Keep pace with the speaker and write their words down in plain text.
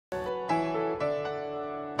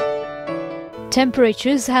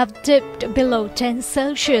Temperatures have dipped below 10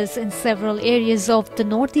 Celsius in several areas of the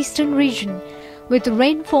northeastern region, with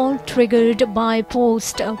rainfall triggered by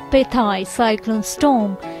post-Phethai cyclone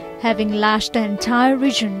storm having lashed the entire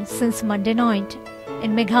region since Monday night.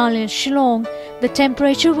 In Meghalaya's Shillong, the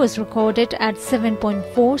temperature was recorded at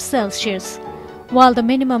 7.4 Celsius, while the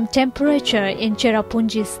minimum temperature in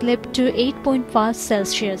Cherrapunji slipped to 8.5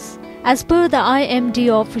 Celsius. As per the IMD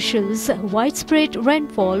officials, widespread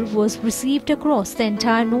rainfall was received across the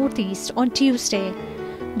entire northeast on Tuesday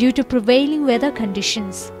due to prevailing weather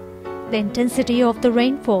conditions. The intensity of the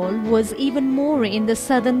rainfall was even more in the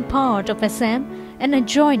southern part of Assam and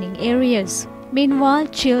adjoining areas. Meanwhile,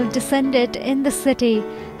 chill descended in the city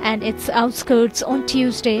and its outskirts on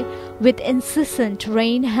Tuesday, with incessant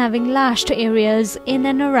rain having lashed areas in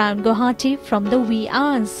and around Guwahati from the wee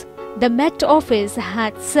hours. The Met Office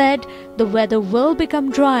had said the weather will become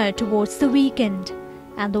drier towards the weekend,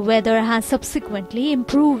 and the weather has subsequently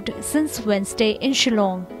improved since Wednesday in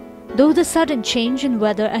Shillong. Though the sudden change in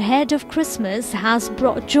weather ahead of Christmas has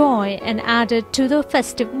brought joy and added to the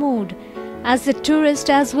festive mood, as the tourists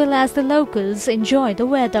as well as the locals enjoy the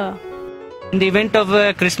weather. In the event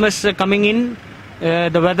of Christmas coming in,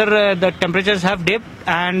 the weather, the temperatures have dipped,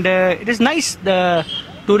 and it is nice. The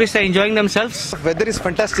tourists are enjoying themselves. Weather is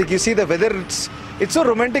fantastic. You see the weather, it's so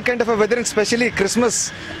romantic kind of a weather, especially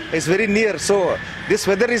Christmas is very near. So this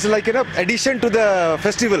weather is like, addition to the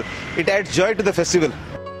festival. It adds joy to the festival.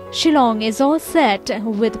 Shillong is all set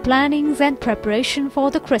with plannings and preparation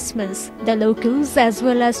for the Christmas. The locals as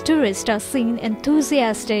well as tourists are seen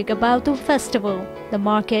enthusiastic about the festival. The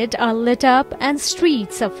market are lit up and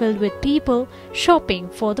streets are filled with people shopping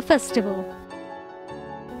for the festival.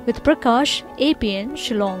 With Prakash, APN,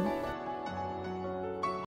 Shillong.